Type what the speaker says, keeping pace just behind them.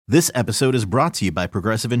This episode is brought to you by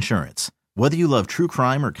Progressive Insurance. Whether you love true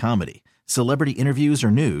crime or comedy, celebrity interviews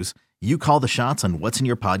or news, you call the shots on what's in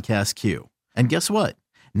your podcast queue. And guess what?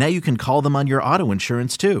 Now you can call them on your auto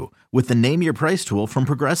insurance too with the Name Your Price tool from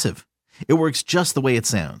Progressive. It works just the way it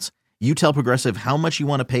sounds. You tell Progressive how much you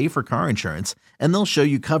want to pay for car insurance, and they'll show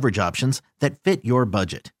you coverage options that fit your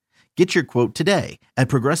budget. Get your quote today at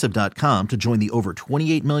Progressive.com to join the over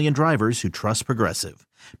 28 million drivers who trust Progressive.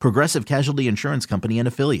 Progressive Casualty Insurance Company and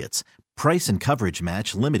Affiliates. Price and coverage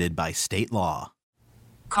match limited by state law.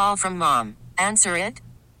 Call from mom. Answer it.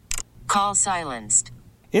 Call silenced.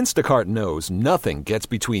 Instacart knows nothing gets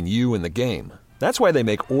between you and the game. That's why they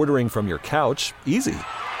make ordering from your couch easy.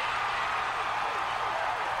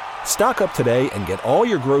 Stock up today and get all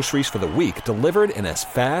your groceries for the week delivered in as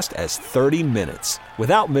fast as 30 minutes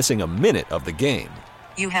without missing a minute of the game.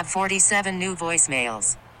 You have 47 new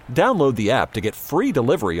voicemails. Download the app to get free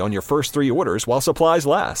delivery on your first 3 orders while supplies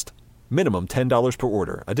last. Minimum $10 per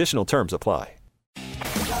order. Additional terms apply.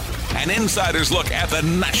 An insider's look at the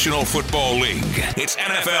National Football League. It's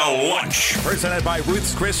NFL Lunch. Presented by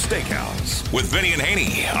Ruth's Chris Steakhouse. With Vinny and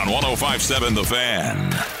Haynie on 105.7 The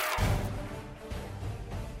Fan.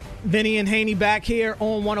 Vinny and Haynie back here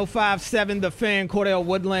on 105.7 The Fan. Cordell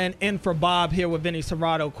Woodland in for Bob here with Vinny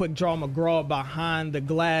Serrato. Quick Draw McGraw behind the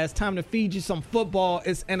glass. Time to feed you some football.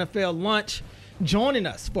 It's NFL Lunch. Joining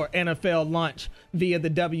us for NFL Lunch via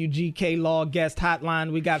the WGK Law Guest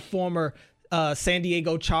Hotline, we got former San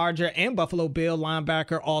Diego Charger and Buffalo Bill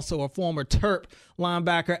linebacker, also a former Terp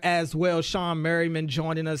linebacker as well, Shawne Merriman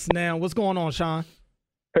joining us now. What's going on, Shawne?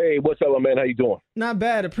 Hey, what's up, man? How you doing? Not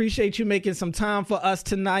bad. Appreciate you making some time for us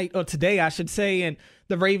tonight, or today, I should say. And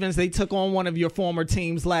the Ravens, they took on one of your former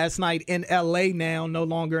teams last night in L.A. now, no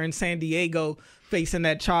longer in San Diego, facing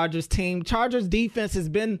that Chargers team. Chargers defense has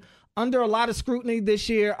been under a lot of scrutiny this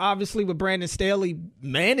year, obviously with Brandon Staley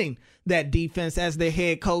manning that defense as their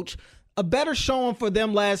head coach. A better showing for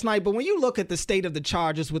them last night. But when you look at the state of the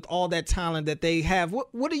Chargers with all that talent that they have,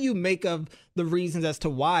 what do you make of the reasons as to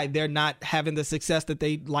why they're not having the success that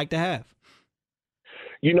they'd like to have?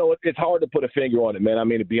 You know, it's hard to put a finger on it, man. I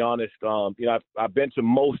mean, to be honest, I've been to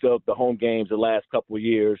most of the home games the last couple of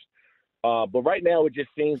years. But right now it just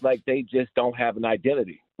seems like they just don't have an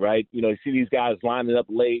identity, right? You know, you see these guys lining up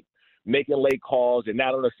late, making late calls. They're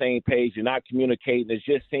not on the same page. They're not communicating. It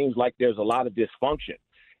just seems like there's a lot of dysfunction.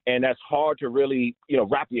 And that's hard to really,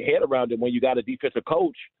 wrap your head around it when you got a defensive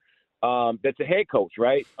coach that's a head coach,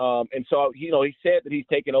 right? And so, he said that he's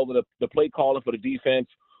taking over the play calling for the defense.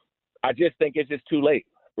 I just think it's just too late,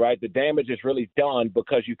 right? The damage is really done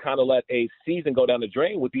because you kind of let a season go down the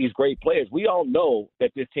drain with these great players. We all know that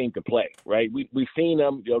this team can play, right? We've seen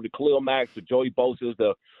them, the Khalil Macks, the Joey Bosa's,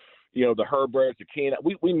 the Herberts, the Keenan.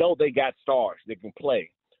 We know they got stars that can play.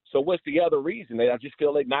 So what's the other reason? I just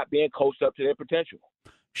feel like not being coached up to their potential.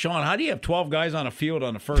 Shawne, how do you have 12 guys on a field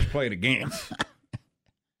on the first play of the game?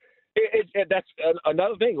 That's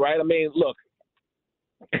another thing, right? I mean, look,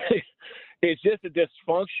 it's just a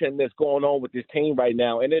dysfunction that's going on with this team right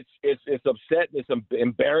now, and it's upsetting, it's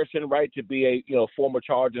embarrassing, right, to be a former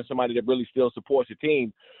Charger and somebody that really still supports the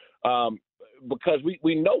team, because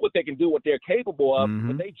we know what they can do, what they're capable of,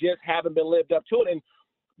 but they just haven't been lived up to it. And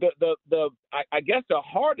I guess the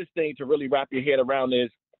hardest thing to really wrap your head around is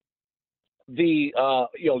the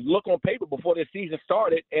look on paper before this season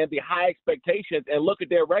started and the high expectations, and look at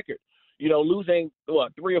their record, losing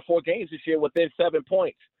 3 or 4 games this year within 7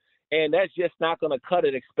 points. And that's just not going to cut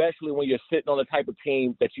it, especially when you're sitting on the type of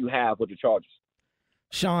team that you have with the Chargers.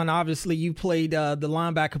 Shawne, obviously you played the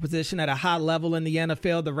linebacker position at a high level in the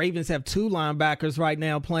NFL. The Ravens have 2 linebackers right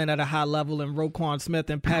now playing at a high level in Roquan Smith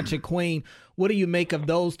and Patrick Queen. What do you make of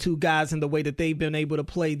those 2 guys and the way that they've been able to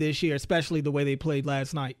play this year, especially the way they played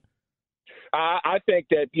last night? I think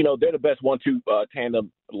that, they're the best 1-2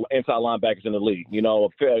 tandem inside linebackers in the league.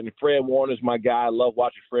 Fred Warner's my guy. I love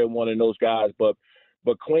watching Fred Warner and those guys. But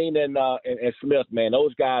Queen and Smith, man,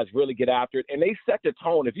 those guys really get after it. And they set the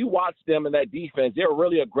tone. If you watch them in that defense, they're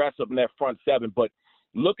really aggressive in that front 7. But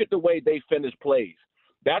look at the way they finish plays.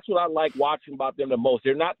 That's what I like watching about them the most.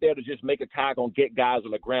 They're not there to just make a tackle and get guys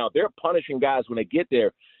on the ground. They're punishing guys when they get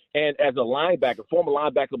there. And as a linebacker, former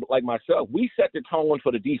linebacker like myself, we set the tone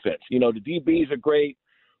for the defense. The DBs are great.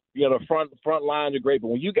 The front lines are great. But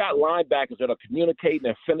when you got linebackers that are communicating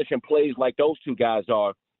and finishing plays like those 2 guys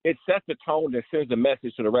are, it sets the tone and sends a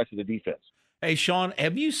message to the rest of the defense. Hey, Shawne,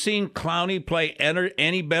 have you seen Clowney play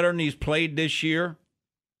any better than he's played this year?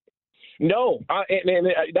 No. And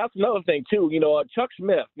that's another thing, too. Chuck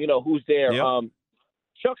Smith, who's there. Yep.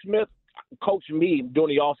 Chuck Smith coached me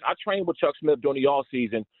during the offseason. I trained with Chuck Smith during the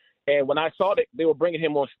offseason. And when I saw that they were bringing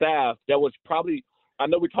him on staff, that was probably I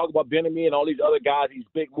know we talk about Benjamin and all these other guys, these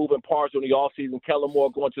big moving parts in the offseason, Kellen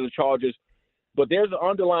Moore going to the Chargers. But there's an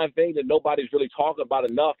underlying thing that nobody's really talking about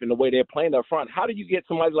enough in the way they're playing up front. How do you get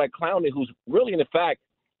somebody like Clowney, who's really, in fact,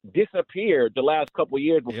 disappeared the last couple of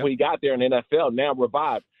years before he got there in the NFL, now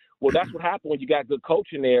revived? Well, that's what happened when you got good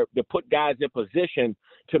coaching there to put guys in position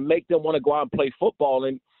to make them want to go out and play football.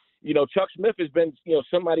 And, Chuck Smith has been,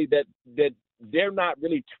 somebody that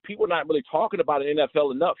people are not really talking about in the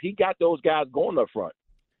NFL enough. He got those guys going up front.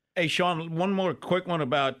 Hey, Shawne, one more quick one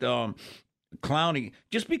about Clowney.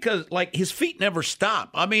 Just because, his feet never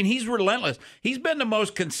stop. I mean, he's relentless. He's been the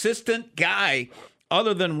most consistent guy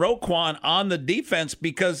other than Roquan on the defense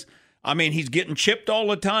because, he's getting chipped all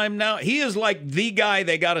the time now. He is like the guy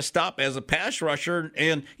they got to stop as a pass rusher,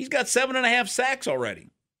 and he's got 7.5 sacks already.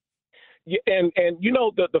 Yeah, and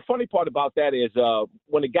the funny part about that is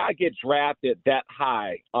when a guy gets drafted that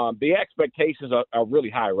high, the expectations are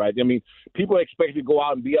really high, right? I mean, people expect you to go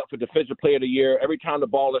out and be up for Defensive Player of the Year. Every time the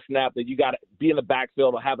ball is snapped, that you got to be in the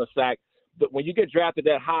backfield or have a sack. But when you get drafted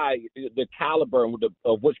that high, the caliber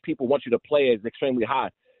of which people want you to play is extremely high.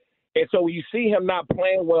 And so when you see him not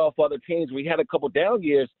playing well for other teams, we had a couple down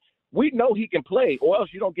years, we know he can play, or else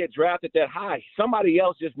you don't get drafted that high. Somebody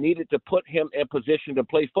else just needed to put him in position to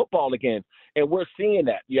play football again, and we're seeing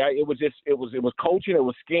that. Yeah, it was coaching, it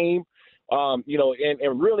was scheme,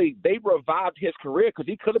 and really they revived his career because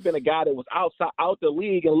he could have been a guy that was out the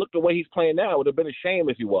league and looked the way he's playing now. It would have been a shame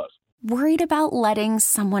if he was. Worried about letting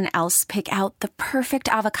someone else pick out the perfect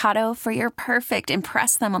avocado for your perfect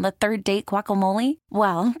impress them on the third date guacamole?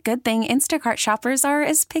 Well, good thing Instacart shoppers are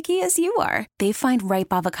as picky as you are. They find ripe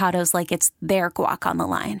avocados like it's their guac on the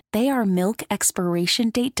line. They are milk expiration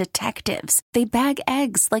date detectives. They bag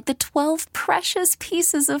eggs like the 12 precious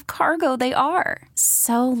pieces of cargo they are.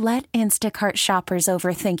 So let Instacart shoppers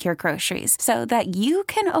overthink your groceries so that you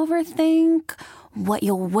can overthink what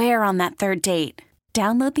you'll wear on that third date.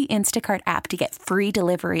 Download the Instacart app to get free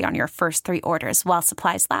delivery on your first 3 orders while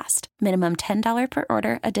supplies last. Minimum $10 per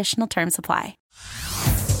order. Additional terms apply.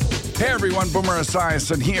 Hey everyone, Boomer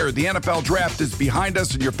Esiason here. The NFL Draft is behind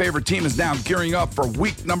us and your favorite team is now gearing up for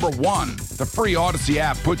week number 1. The free Odyssey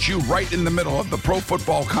app puts you right in the middle of the pro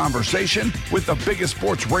football conversation with the biggest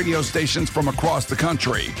sports radio stations from across the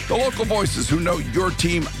country. The local voices who know your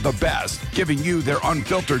team the best, giving you their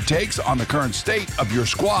unfiltered takes on the current state of your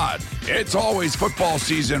squad. It's always football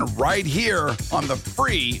season right here on the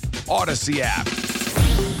free Odyssey app.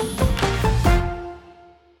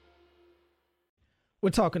 We're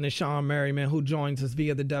talking to Shawne Merriman, who joins us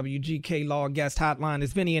via the WGK Law Guest Hotline.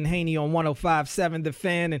 It's Vinny and Haynie on 105.7 The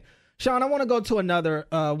Fan. And Shawne, I want to go to another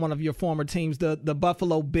one of your former teams, the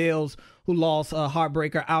Buffalo Bills, who lost a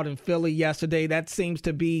heartbreaker out in Philly yesterday. That seems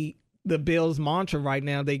to be the Bills' mantra right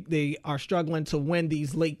now. They are struggling to win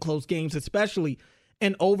these late close games, especially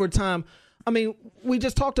in overtime. I mean, we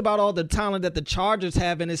just talked about all the talent that the Chargers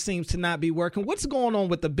have, and it seems to not be working. What's going on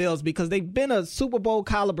with the Bills? Because they've been a Super Bowl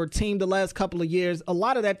caliber team the last couple of years. A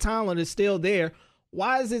lot of that talent is still there.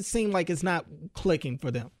 Why does it seem like it's not clicking for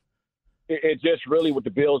them? It just really with the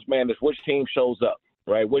Bills, man, is which team shows up,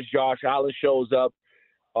 right? Which Josh Allen shows up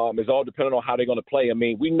is all dependent on how they're going to play. I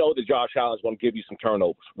mean, we know that Josh Allen's going to give you some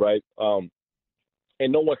turnovers, right? And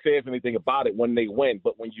no one says anything about it when they win.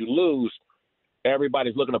 But when you lose,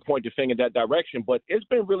 everybody's looking to point the finger in that direction, but it's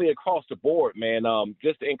been really across the board, man.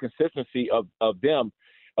 Just the inconsistency of them.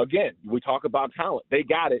 Again, we talk about talent. They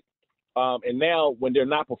got it. And now when they're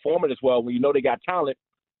not performing as well, when you know they got talent,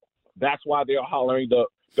 that's why they're hollering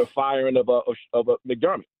the firing of a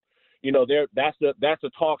McDermott. You know, that's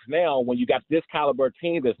the talks now when you got this caliber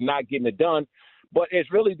team that's not getting it done. But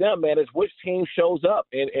it's really them, man. It's which team shows up.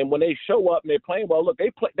 And when they show up and they're playing well, look, they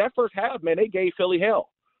play that first half, man, they gave Philly hell.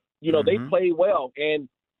 You know, they played well, and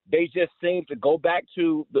they just seem to go back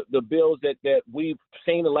to the Bills that we've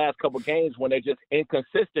seen the last couple of games when they're just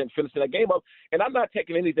inconsistent finishing that game up. And I'm not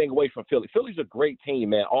taking anything away from Philly. Philly's a great team,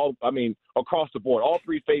 man, across the board, all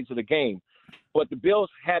 3 phases of the game. But the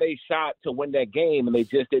Bills had a shot to win that game, and they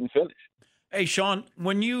just didn't finish. Hey, Shawne,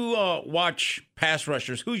 when you watch pass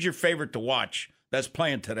rushers, who's your favorite to watch that's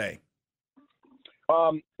playing today?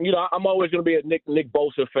 I'm always going to be a Nick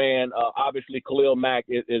Bosa fan. Obviously, Khalil Mack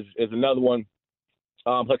is another one.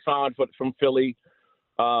 Hassan from Philly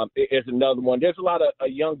is another one. There's a lot of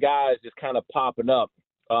young guys just kind of popping up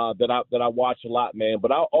that I watch a lot, man.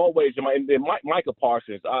 But I always Micah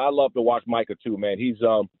Parsons. I love to watch Micah too, man. He's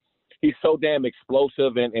so damn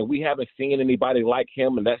explosive, and we haven't seen anybody like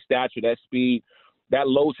him and that stature, that speed, that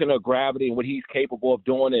low center of gravity, and what he's capable of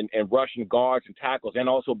doing and rushing guards and tackles, and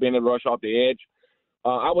also being able to rush off the edge.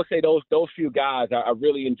 I would say those few guys I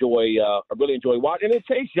really enjoy. I really enjoy watching. And then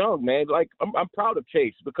Chase Young, man. Like I'm proud of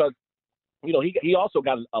Chase because he also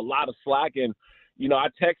got a lot of slack. And I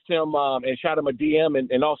text him and shot him a DM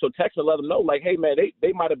and also text him and let him know, like, hey man,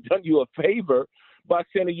 they might have done you a favor by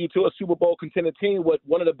sending you to a Super Bowl contender team with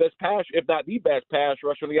one of the best pass, if not the best pass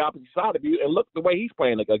rusher on the opposite side of you. And look the way he's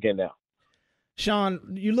playing again now. Shawne,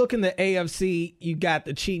 you look in the AFC, you got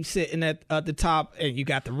the Chiefs sitting at the top, and you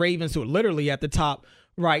got the Ravens who are literally at the top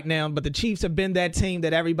right now. But the Chiefs have been that team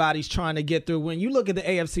that everybody's trying to get through. When you look at the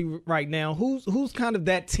AFC right now, who's kind of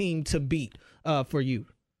that team to beat for you?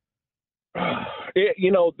 Like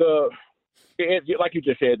you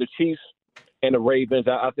just said, the Chiefs and the Ravens,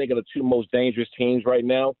 I think are the two most dangerous teams right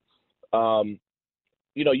now.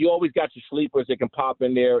 You always got your sleepers that can pop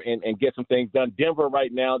in there and get some things done. Denver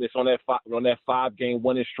right now, that's on that 5-game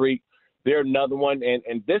winning streak. They're another one.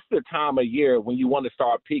 And this is the time of year when you want to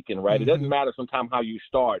start peaking, right? Mm-hmm. It doesn't matter sometimes how you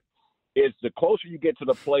start. It's the closer you get to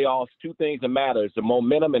the playoffs, two things that matter is the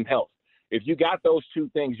momentum and health. If you got those two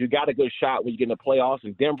things, you got a good shot when you get in the playoffs.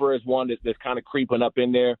 And Denver is one that's kind of creeping up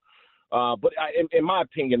in there. But in my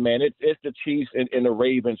opinion, man, it's the Chiefs and the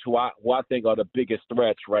Ravens who I think are the biggest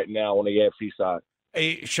threats right now on the AFC side.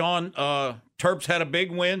 Hey, Shawne, Terps had a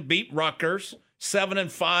big win, beat Rutgers,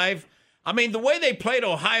 7-5. I mean, the way they played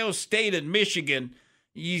Ohio State and Michigan,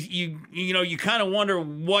 you kind of wonder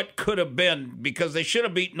what could have been because they should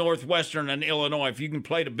have beat Northwestern and Illinois if you can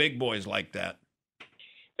play the big boys like that.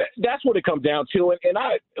 That's what it comes down to. And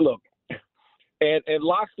I look, and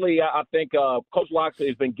Loxley, I think Coach Loxley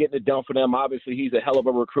has been getting it done for them. Obviously, he's a hell of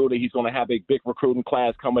a recruiter. He's going to have a big recruiting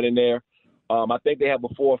class coming in there. I think they have a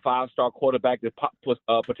 4- or 5-star quarterback that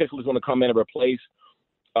potentially is going to come in and replace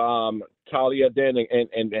Talia then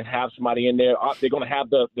and have somebody in there. They're going to have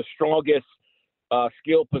the strongest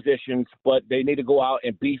skill positions, but they need to go out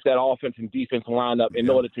and beef that offense and defense lineup in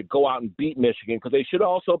order to go out and beat Michigan because they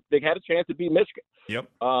had a chance to beat Michigan. Yep.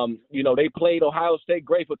 They played Ohio State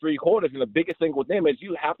great for 3 quarters, and the biggest thing with them is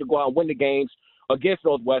you have to go out and win the games against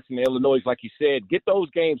Northwestern and Illinois, like you said. Get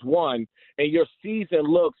those games won, and your season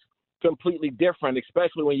looks completely different,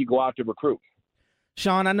 especially when you go out to recruit.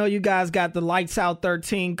 Shawne, I know you guys got the Lights Out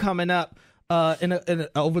 13 coming up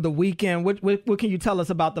over the weekend. What can you tell us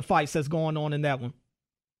about the fights that's going on in that one?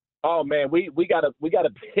 Oh man, we got a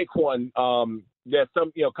big one. There's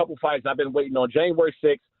a couple fights I've been waiting on. January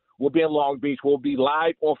 6th, we'll be in Long Beach. We'll be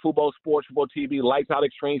live on Fubo Sports, Fubo TV, Lights Out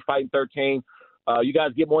Extreme Fighting 13. You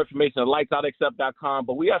guys get more information at lightsoutxf.com.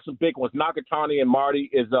 But we have some big ones. Nakatani and Marty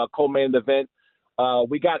is co-main event.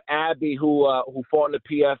 We got Abby who fought in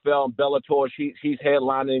the PFL and Bellator. She's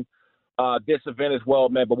headlining this event as well,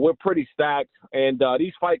 man. But we're pretty stacked, and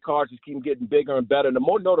these fight cards just keep getting bigger and better. And the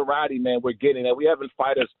more notoriety, man, we're getting. And we having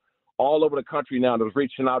fighters all over the country now that's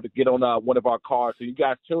reaching out to get on one of our cards. So you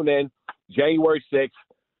guys tune in January 6th.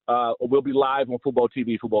 We'll be live on Fubo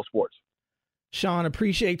TV, Fubo Sports. Shawne,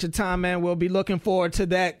 appreciate your time, man. We'll be looking forward to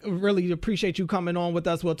that. Really appreciate you coming on with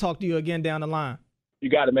us. We'll talk to you again down the line. You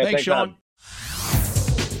got it, man. Thanks Shawne.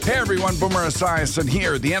 Hey everyone, Boomer Esiason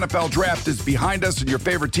here. The NFL Draft is behind us and your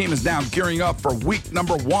favorite team is now gearing up for week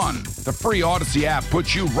number 1. The free Odyssey app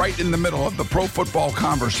puts you right in the middle of the pro football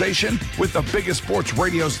conversation with the biggest sports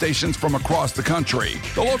radio stations from across the country.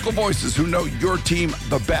 The local voices who know your team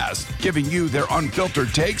the best, giving you their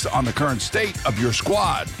unfiltered takes on the current state of your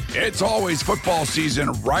squad. It's always football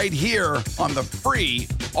season right here on the free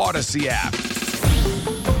Odyssey app.